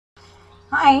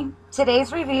Hi,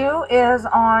 today's review is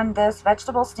on this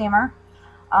vegetable steamer.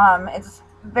 It's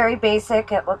very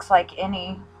basic. It looks like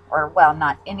any, or well,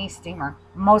 not any steamer,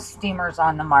 most steamers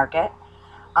on the market.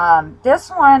 This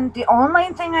one, the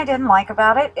only thing I didn't like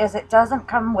about it is it doesn't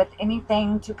come with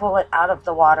anything to pull it out of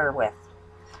the water with.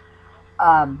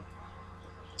 Um,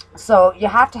 so you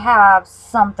have to have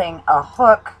something, a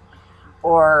hook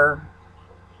or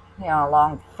a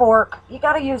long fork. You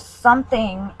got to use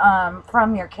something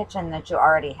from your kitchen that you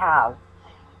already have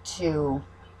to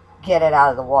get it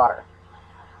out of the water.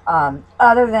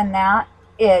 Other than that,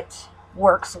 it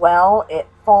works well. It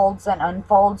folds and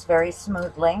unfolds very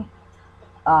smoothly.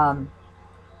 Um,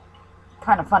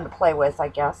 Kind of fun to play with, I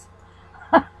guess.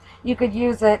 You could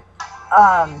use it,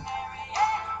 um,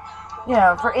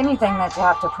 for anything that you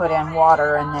have to put in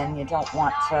water and then you don't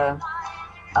want to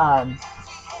um,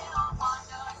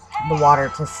 the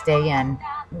water to stay in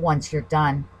once you're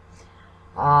done.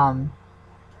 Um,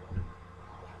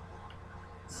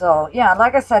 so yeah,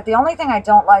 like I said, the only thing I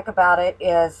don't like about it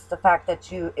is the fact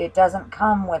that it doesn't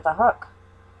come with a hook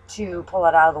to pull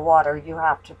it out of the water. You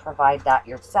have to provide that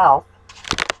yourself.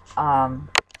 Um,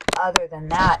 Other than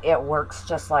that, it works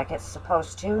just like it's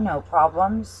supposed to, no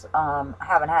problems. I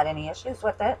haven't had any issues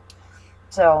with it.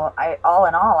 So all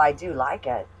in all, I do like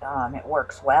it. It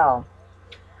works well,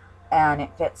 and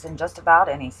it fits in just about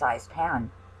any size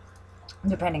pan,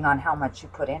 depending on how much you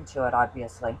put into it,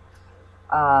 obviously.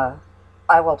 Uh,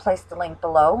 I will place the link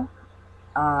below.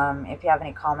 If you have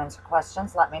any comments or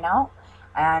questions, let me know.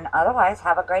 And otherwise,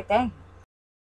 have a great day.